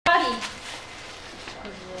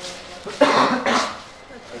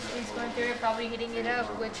probably heating it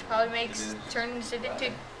up, which probably turns it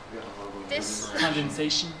into this.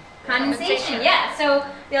 Condensation. Condensation, yeah. So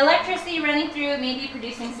the electricity running through it, maybe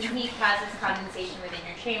producing some heat, causes condensation within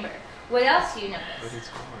your chamber. What else do you notice?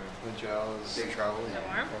 The gel is traveling.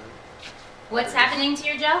 warm? What's happening to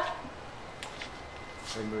your gel?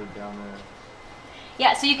 They move down there.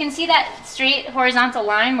 Yeah, so you can see that straight horizontal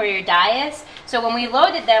line where your dye is. So when we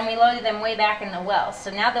loaded them way back in the wells.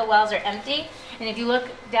 So now the wells are empty. And if you look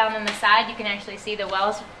down on the side, you can actually see the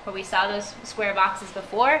wells where we saw those square boxes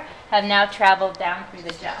before have now traveled down through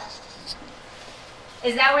the gel.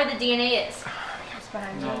 Is that where the DNA is? It's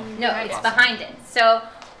behind No, it's behind it. So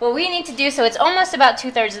what we need to do, so it's almost about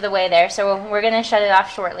 2/3 of the way there. So we're going to shut it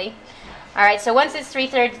off shortly. All right, so once it's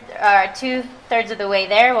 2/3 of the way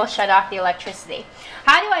there, we'll shut off the electricity.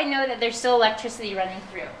 How do I know that there's still electricity running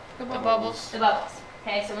through? The bubbles. The bubbles.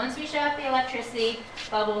 Okay, so once we shut off the electricity,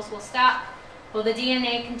 bubbles will stop. Will the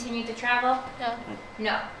DNA continue to travel? No.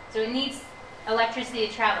 No. So it needs electricity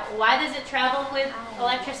to travel. Why does it travel with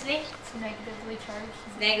electricity? It's negatively charged.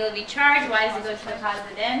 It's negatively charged. Why does it go to the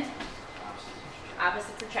positive end?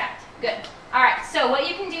 Opposites attract. Good. All right, so what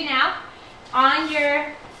you can do now, on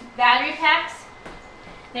your battery packs,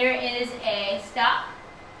 there is a stop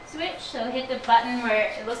switch. So hit the button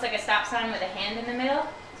where it looks like a stop sign with a hand in the middle.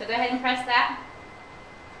 So go ahead and press that.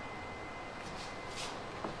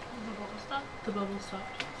 The bubble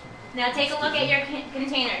stopped. Now take a look at your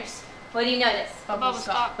containers. What do you notice? Bubble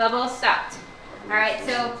stopped. Bubbles stopped. All right,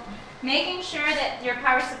 so making sure that your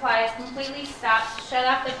power supply is completely stopped. Shut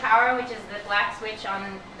off the power, which is the black switch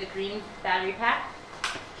on the green battery pack.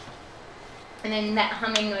 And then that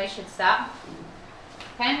humming noise should stop.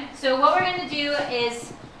 Okay, so what we're going to do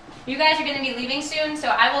is, you guys are going to be leaving soon, so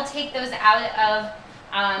I will take those out of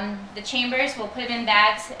the chambers. We'll put them in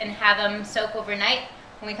bags and have them soak overnight.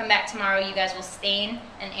 When we come back tomorrow, you guys will stain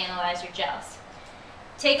and analyze your gels.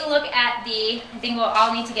 Take a look at I think we'll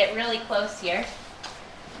all need to get really close here.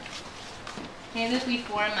 Maybe if we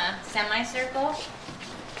form a semicircle.